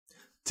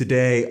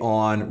Today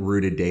on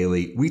Rooted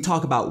Daily, we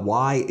talk about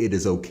why it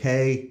is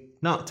okay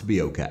not to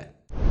be okay.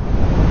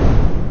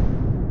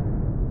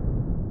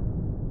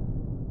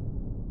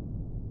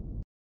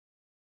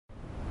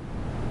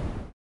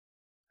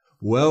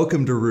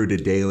 Welcome to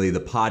Rooted Daily,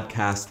 the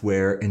podcast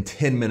where in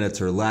 10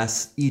 minutes or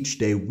less each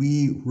day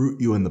we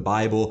root you in the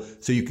Bible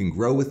so you can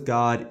grow with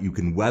God, you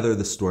can weather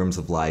the storms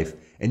of life,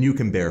 and you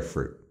can bear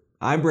fruit.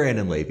 I'm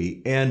Brandon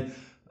Levy, and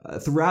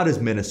throughout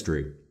his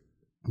ministry,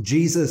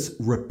 Jesus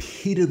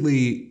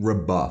repeatedly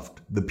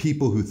rebuffed the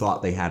people who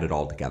thought they had it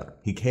all together.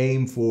 He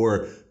came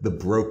for the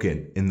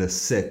broken and the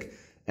sick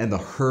and the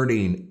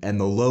hurting and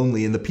the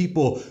lonely and the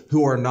people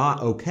who are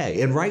not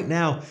okay. And right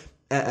now,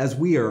 as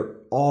we are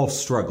all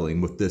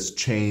struggling with this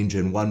change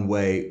in one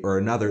way or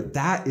another,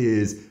 that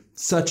is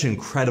such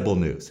incredible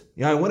news.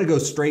 I want to go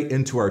straight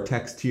into our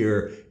text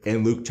here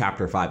in Luke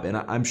chapter 5, and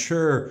I'm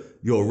sure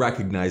you'll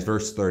recognize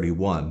verse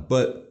 31,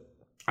 but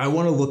I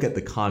want to look at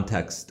the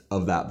context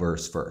of that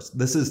verse first.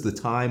 This is the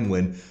time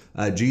when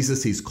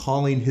he's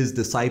calling his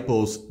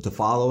disciples to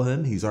follow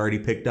him. He's already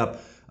picked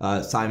up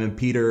Simon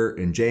Peter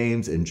and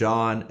James and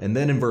John. And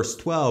then in verse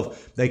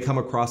 12, they come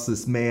across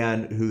this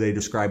man who they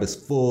describe as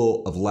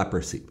full of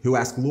leprosy, who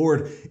asked,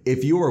 "Lord,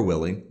 if you are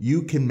willing,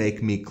 you can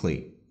make me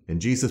clean." And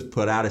Jesus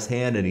put out his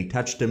hand and he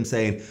touched him,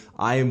 saying,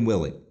 "I am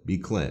willing, be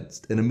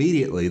cleansed." And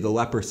immediately the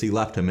leprosy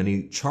left him, and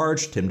he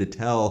charged him to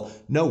tell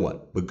no one,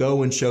 but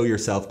go and show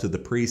yourself to the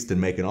priest and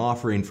make an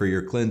offering for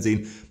your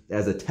cleansing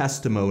as a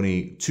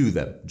testimony to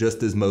them,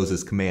 just as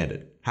Moses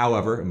commanded.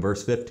 However, in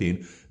verse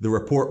 15, the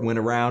report went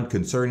around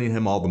concerning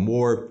him all the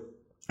more,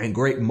 and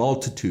great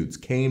multitudes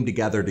came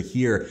together to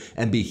hear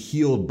and be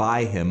healed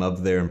by him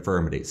of their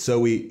infirmities.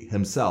 So he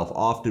himself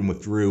often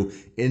withdrew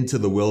into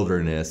the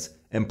wilderness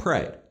and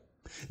prayed.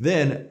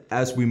 Then,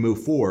 as we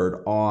move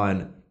forward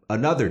on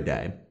another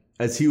day,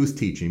 as he was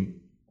teaching,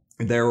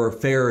 there were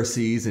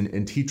Pharisees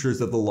and teachers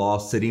of the law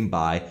sitting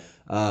by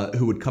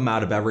who would come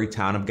out of every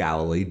town of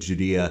Galilee,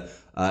 Judea,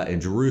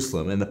 and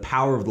Jerusalem, and the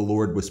power of the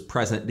Lord was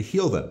present to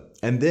heal them.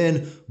 And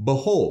then,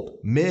 behold,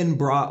 men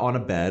brought on a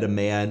bed a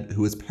man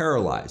who was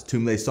paralyzed,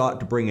 whom they sought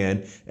to bring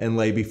in and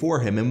lay before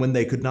him. And when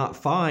they could not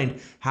find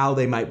how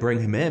they might bring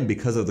him in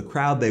because of the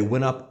crowd, they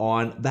went up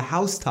on the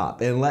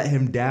housetop and let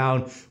him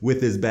down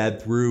with his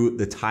bed through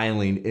the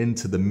tiling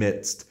into the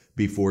midst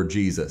before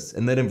Jesus.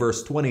 And then in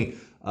verse 20,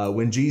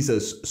 when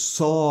Jesus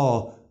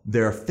saw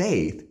their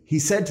faith, he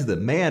said to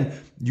them, "Man,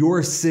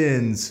 your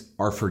sins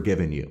are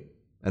forgiven you."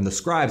 And the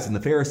scribes and the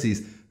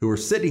Pharisees who were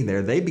sitting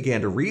there, they began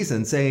to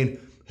reason, saying,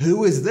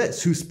 "Who is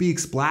this who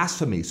speaks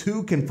blasphemies?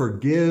 Who can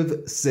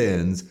forgive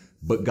sins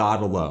but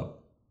God alone?"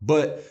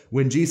 But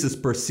when Jesus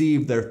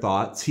perceived their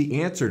thoughts,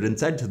 he answered and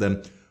said to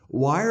them,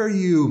 "Why are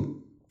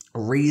you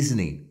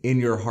reasoning in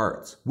your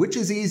hearts? Which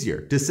is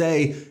easier, to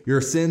say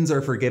your sins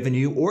are forgiven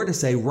you, or to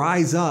say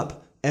rise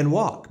up and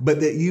walk?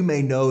 But that you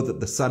may know that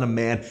the Son of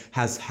Man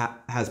has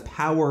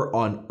power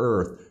on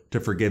earth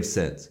to forgive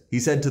sins." He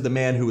said to the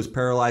man who was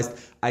paralyzed,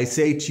 "I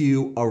say to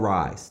you,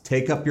 arise,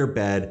 take up your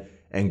bed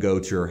and go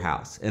to your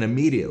house." And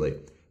immediately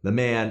the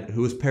man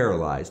who was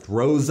paralyzed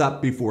rose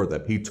up before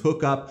them. He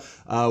took up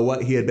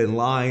what he had been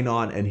lying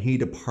on, and he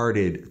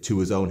departed to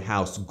his own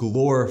house,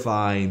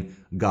 glorifying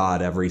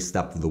God every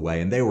step of the way.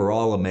 And they were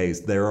all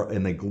amazed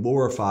and they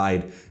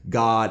glorified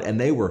God, and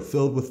they were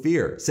filled with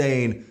fear,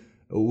 saying,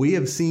 "We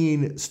have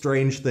seen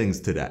strange things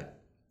today."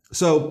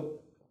 So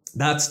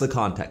that's the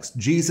context.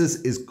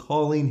 Jesus is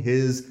calling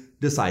his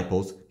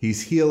disciples.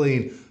 He's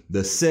healing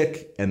the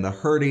sick and the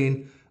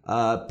hurting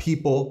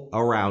people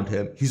around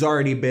him. He's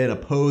already been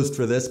opposed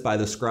for this by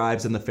the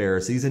scribes and the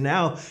Pharisees. And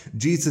now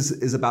Jesus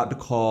is about to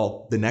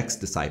call the next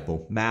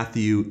disciple,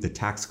 Matthew, the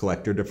tax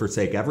collector, to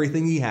forsake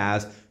everything he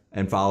has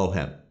and follow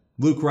him.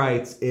 Luke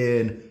writes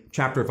in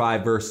chapter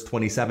 5, verse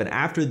 27,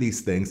 after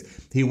these things,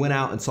 he went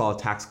out and saw a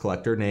tax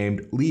collector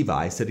named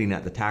Levi sitting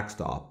at the tax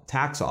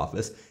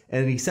office,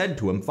 and he said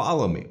to him,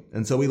 "Follow me."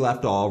 And so he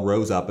left all,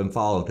 rose up, and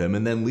followed him.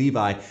 And then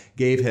Levi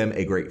gave him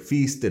a great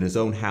feast in his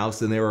own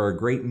house, and there were a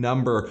great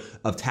number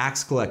of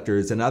tax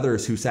collectors and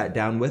others who sat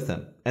down with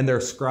him. And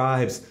their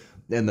scribes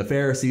and the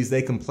Pharisees,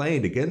 they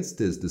complained against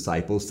his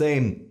disciples,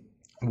 saying,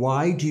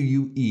 "Why do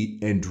you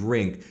eat and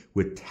drink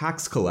with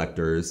tax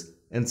collectors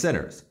and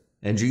sinners?"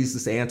 And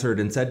Jesus answered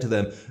and said to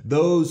them,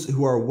 "Those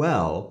who are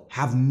well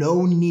have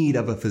no need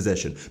of a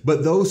physician,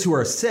 but those who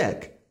are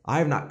sick, I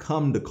have not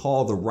come to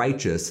call the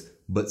righteous,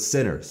 but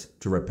sinners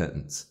to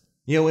repentance."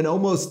 In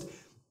almost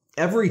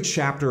every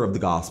chapter of the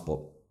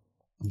gospel,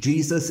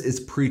 Jesus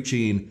is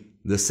preaching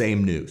the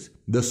same news.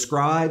 The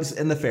scribes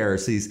and the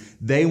Pharisees,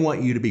 they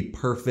want you to be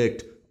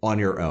perfect on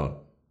your own.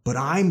 But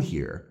I'm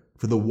here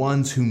for the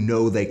ones who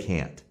know they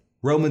can't.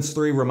 Romans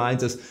 3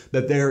 reminds us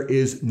that there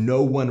is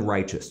no one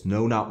righteous,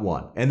 no, not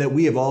one, and that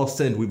we have all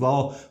sinned. We've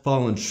all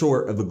fallen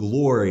short of the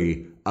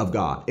glory of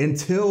God.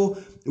 Until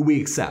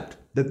we accept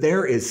that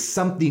there is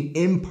something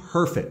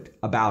imperfect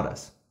about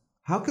us,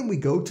 how can we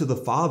go to the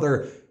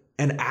Father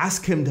and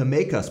ask him to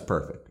make us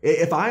perfect.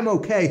 If I'm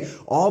okay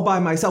all by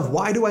myself,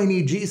 why do I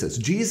need Jesus?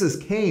 Jesus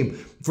came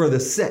for the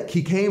sick.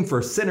 He came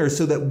for sinners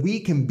so that we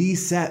can be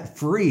set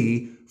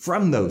free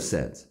from those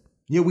sins.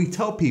 We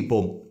tell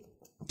people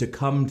to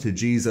come to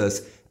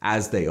Jesus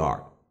as they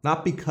are,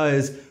 not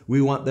because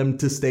we want them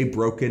to stay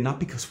broken, not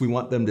because we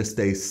want them to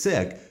stay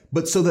sick,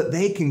 but so that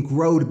they can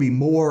grow to be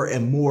more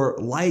and more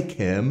like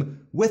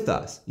him with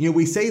us.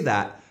 We say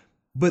that,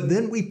 but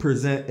then we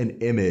present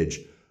an image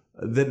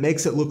that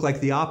makes it look like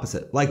the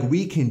opposite. Like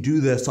we can do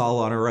this all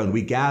on our own.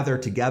 We gather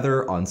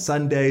together on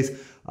Sundays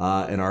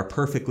in our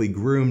perfectly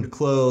groomed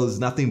clothes,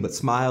 nothing but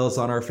smiles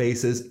on our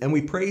faces, and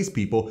we praise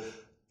people,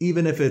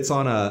 even if it's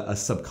on a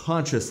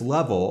subconscious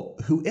level,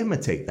 who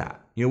imitate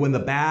that. When the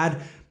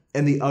bad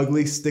and the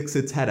ugly sticks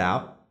its head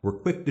out, we're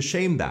quick to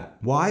shame that.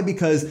 Why?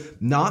 Because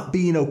not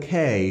being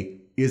okay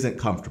isn't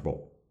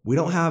comfortable. We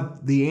don't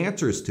have the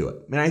answers to it.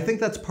 And I think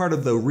that's part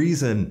of the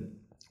reason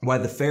why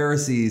the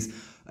Pharisees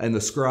and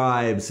the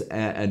scribes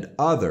and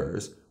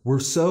others were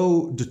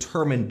so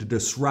determined to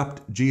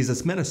disrupt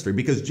Jesus' ministry,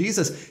 because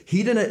Jesus,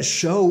 he didn't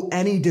show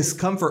any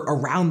discomfort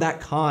around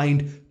that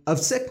kind of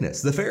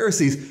sickness. The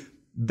Pharisees,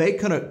 they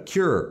couldn't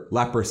cure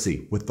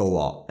leprosy with the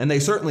law, and they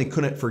certainly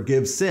couldn't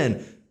forgive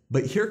sin.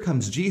 But here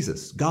comes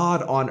Jesus,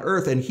 God on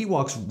earth, and he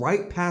walks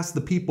right past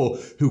the people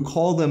who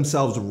call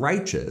themselves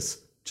righteous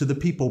to the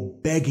people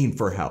begging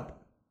for help.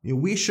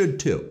 We should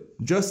too.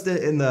 Just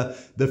in the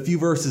few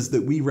verses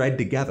that we read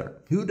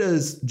together, who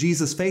does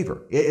Jesus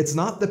favor? It's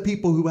not the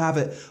people who have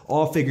it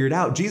all figured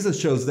out. Jesus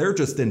shows they're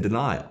just in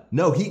denial.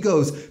 No, he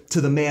goes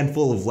to the man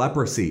full of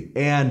leprosy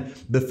and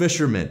the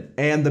fisherman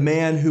and the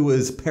man who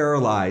was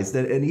paralyzed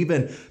and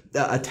even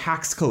a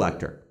tax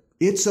collector.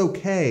 It's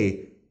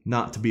okay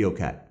not to be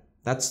okay.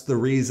 That's the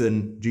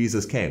reason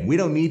Jesus came. We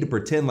don't need to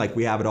pretend like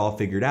we have it all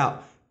figured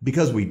out,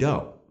 because we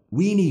don't.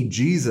 We need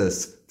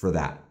Jesus for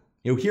that.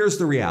 Here's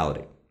the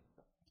reality.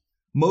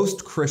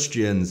 Most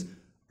Christians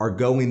are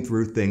going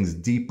through things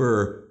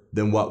deeper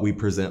than what we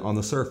present on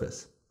the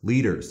surface.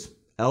 Leaders,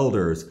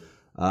 elders,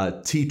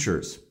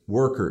 teachers,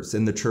 workers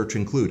in the church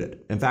included.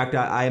 In fact,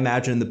 I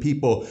imagine the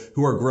people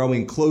who are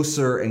growing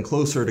closer and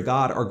closer to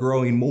God are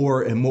growing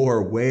more and more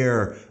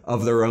aware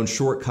of their own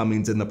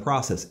shortcomings in the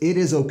process. It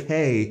is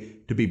okay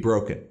to be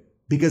broken,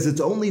 because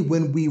it's only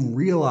when we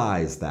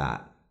realize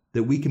that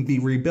we can be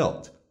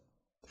rebuilt.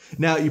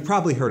 Now, you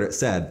probably heard it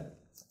said,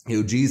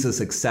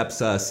 Jesus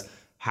accepts us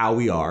how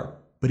we are,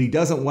 but he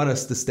doesn't want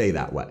us to stay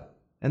that way.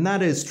 And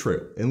that is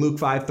true. In Luke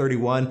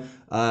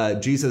 5:31,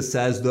 Jesus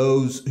says,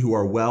 those who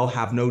are well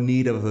have no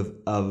need of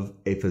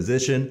a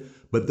physician,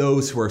 but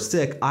those who are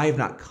sick, I have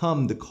not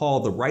come to call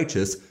the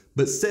righteous,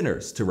 but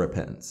sinners to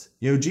repentance.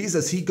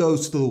 Jesus, he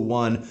goes to the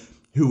one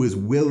who is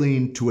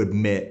willing to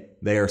admit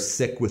they are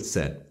sick with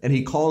sin, and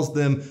he calls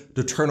them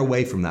to turn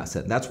away from that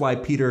sin. That's why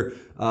Peter,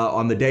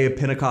 on the day of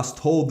Pentecost,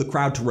 told the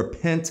crowd to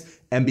repent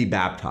and be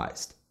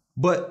baptized.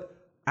 But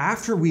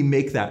after we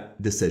make that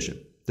decision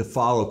to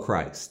follow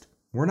Christ,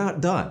 we're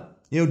not done.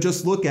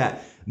 Just look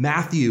at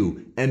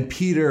Matthew and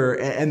Peter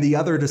and the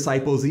other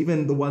disciples,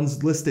 even the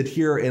ones listed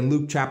here in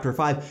Luke chapter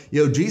 5.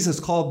 Jesus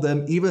called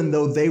them, even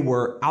though they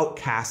were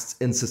outcasts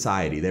in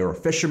society. They were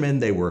fishermen,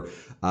 they were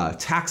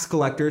tax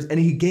collectors,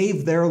 and he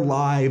gave their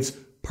lives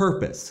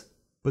purpose.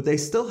 But they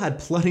still had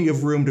plenty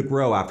of room to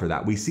grow after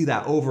that. We see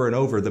that over and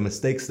over, the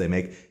mistakes they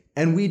make.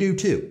 And we do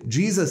too.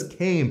 Jesus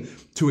came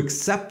to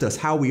accept us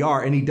how we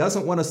are, and he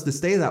doesn't want us to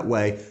stay that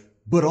way.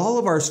 But all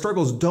of our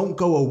struggles don't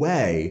go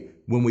away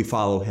when we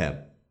follow him.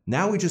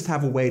 Now we just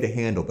have a way to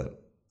handle them.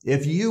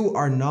 If you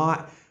are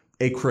not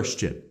a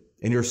Christian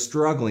and you're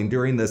struggling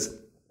during this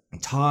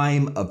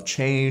time of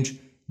change,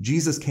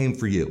 Jesus came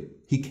for you.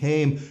 He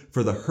came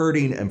for the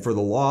hurting and for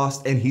the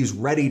lost, and he's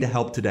ready to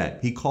help today.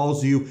 He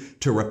calls you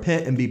to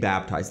repent and be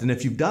baptized. And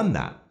if you've done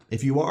that,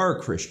 if you are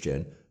a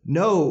Christian,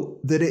 know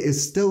that it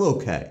is still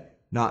okay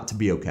not to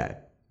be okay.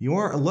 You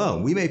aren't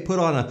alone. We may put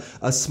on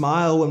a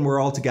smile when we're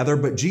all together,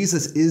 but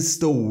Jesus is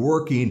still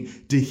working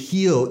to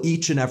heal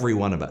each and every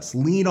one of us.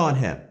 Lean on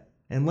him,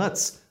 and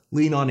let's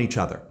lean on each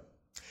other.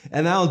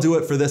 And that'll do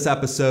it for this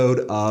episode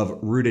of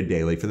Rooted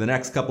Daily. For the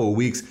next couple of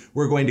weeks,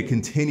 we're going to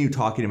continue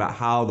talking about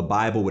how the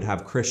Bible would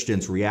have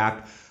Christians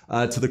react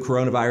to the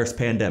coronavirus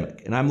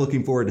pandemic. And I'm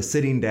looking forward to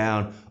sitting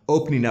down,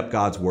 opening up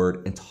God's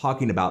Word, and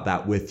talking about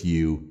that with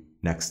you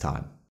next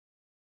time.